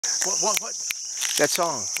What? That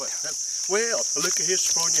song. What? Well, look at here,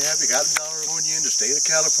 Sophronia, have you got $1 on you in the state of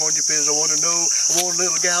California? Biz, I want to know, I want a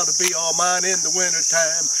little gal to be all mine in the winter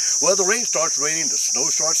time. Well, the rain starts raining, the snow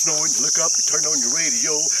starts snowing. You look up, you turn on your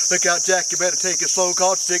radio. Look out, Jack, you better take it slow,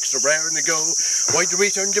 cause 6 are raring to go. Wait to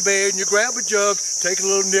reach under your bed and you grab a jug, take a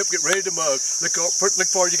little nip, get ready to mug. Look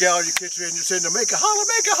for your gal, you kiss her and you send her, make a holler,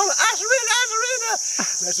 Asarina, Asarina.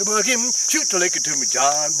 That's a mug him, shoot the liquor to me,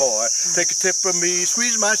 John boy. Take a tip from me,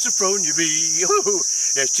 squeeze my Sophronia bee.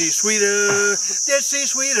 Yes, she's sweeter, yes,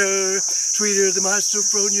 she's sweeter, sweeter than my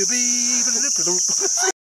Sophronia bee.